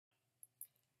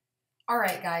All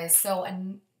right, guys.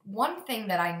 One thing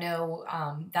that I know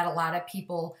that a lot of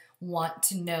people want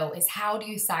to know is how do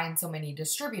you sign so many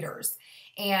distributors?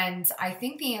 And I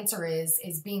think the answer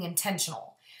is being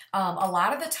intentional. A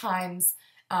lot of the times,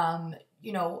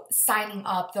 signing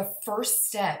up, the first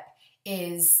step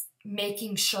is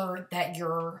making sure that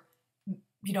you're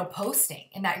posting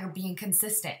and that you're being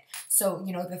consistent. So,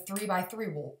 the 3 by 3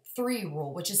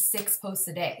 rule, which is 6 posts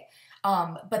a day.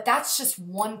 But that's just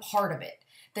one part of it.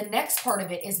 The next part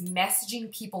of it is messaging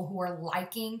people who are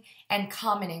liking and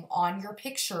commenting on your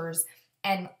pictures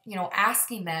and,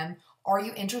 asking them, are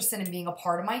you interested in being a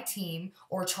part of my team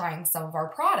or trying some of our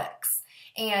products?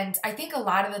 And I think a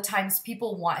lot of the times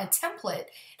people want a template.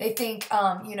 They think,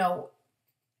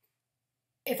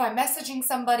 if I'm messaging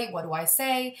somebody, what do I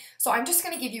say? So I'm just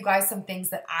going to give you guys some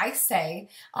things that I say.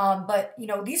 But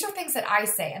these are things that I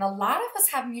say. And a lot of us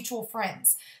have mutual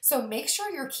friends. So make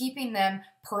sure you're keeping them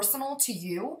personal to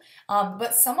you.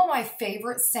 But some of my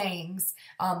favorite sayings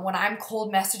when I'm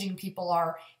cold messaging people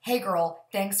are, hey girl,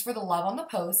 thanks for the love on the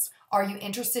post. Are you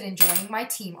interested in joining my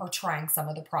team or trying some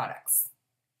of the products?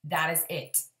 That is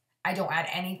it. I don't add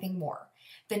anything more.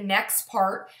 The next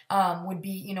part would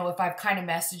be, if I've kind of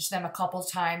messaged them a couple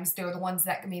times, they're the ones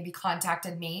that maybe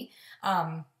contacted me.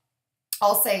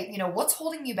 I'll say, what's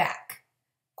holding you back?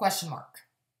 Question mark.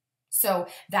 So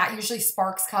that usually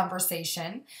sparks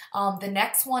conversation. The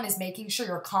next one is making sure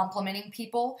you're complimenting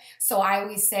people. So I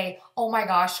always say, oh my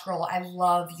gosh, girl, I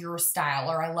love your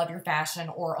style, or I love your fashion,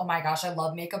 or oh my gosh, I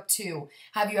love makeup too.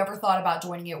 Have you ever thought about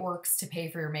joining It Works to pay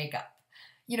for your makeup?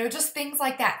 Just things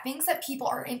like that, things that people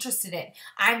are interested in.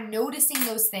 I'm noticing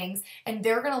those things and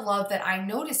they're going to love that I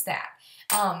noticed that.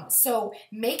 So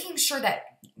making sure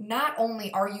that not only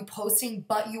are you posting,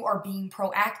 but you are being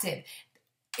proactive.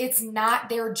 It's not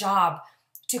their job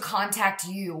to contact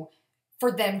you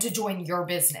for them to join your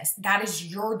business. That is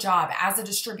your job as a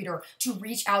distributor to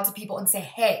reach out to people and say,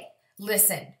 hey,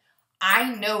 listen,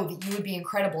 I know that you would be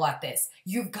incredible at this.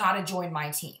 You've got to join my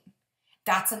team.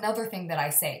 That's another thing that I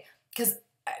say, because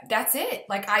that's it.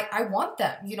 Like, I want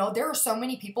them. There are so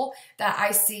many people that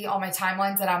I see on my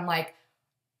timelines that I'm like,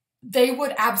 they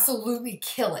would absolutely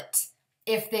kill it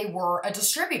if they were a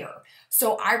distributor.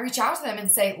 So I reach out to them and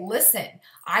say, listen,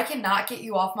 I cannot get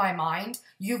you off my mind.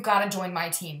 You've got to join my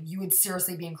team. You would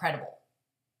seriously be incredible.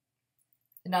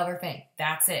 Another thing,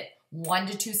 that's it. 1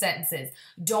 to 2 sentences.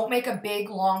 Don't make a big,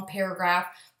 long paragraph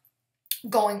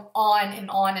going on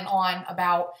and on and on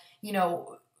about,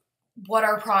 what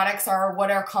our products are, what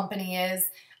our company is.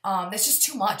 It's just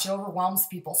too much. It overwhelms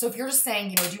people. So if you're just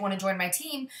saying, do you want to join my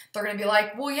team? They're going to be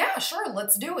like, well, yeah, sure,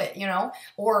 let's do it,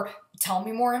 or tell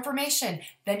me more information.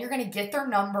 Then you're going to get their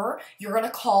number. You're going to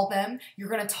call them. You're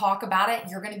going to talk about it.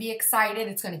 You're going to be excited.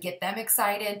 It's going to get them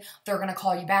excited. They're going to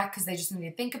call you back because they just need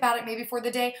to think about it maybe for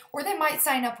the day, or they might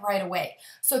sign up right away.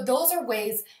 So those are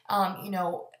ways,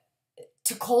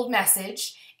 to cold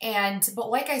message. But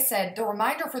like I said, the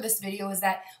reminder for this video is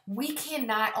that we can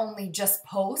not only just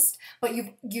post, but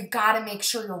you've got to make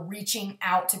sure you're reaching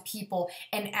out to people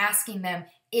and asking them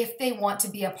if they want to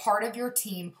be a part of your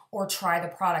team or try the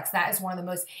products. That is one of the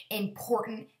most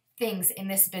important things in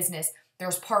this business.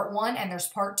 There's part 1 and there's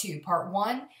part 2. Part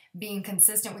 1, being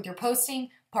consistent with your posting.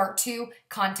 Part 2,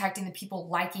 contacting the people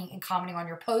liking and commenting on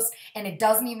your post. And it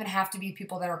doesn't even have to be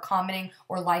people that are commenting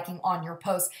or liking on your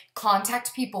post.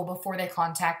 Contact people before they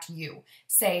contact you.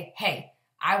 Say, hey,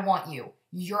 I want you.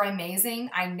 You're amazing.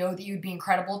 I know that you'd be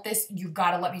incredible at this. You've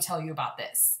got to let me tell you about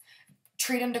this.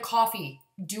 Treat them to coffee.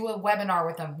 Do a webinar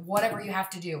with them. Whatever you have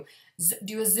to do.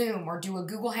 Do a Zoom or do a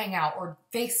Google Hangout or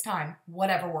FaceTime.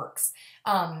 Whatever works.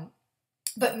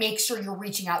 But make sure you're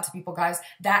reaching out to people, guys.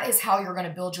 That is how you're going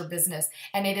to build your business.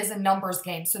 And it is a numbers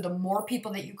game. So the more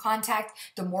people that you contact,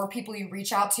 the more people you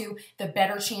reach out to, the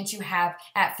better chance you have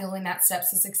at filling that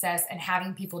steps to success and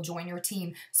having people join your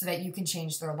team so that you can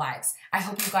change their lives. I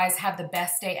hope you guys have the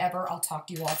best day ever. I'll talk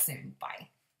to you all soon. Bye.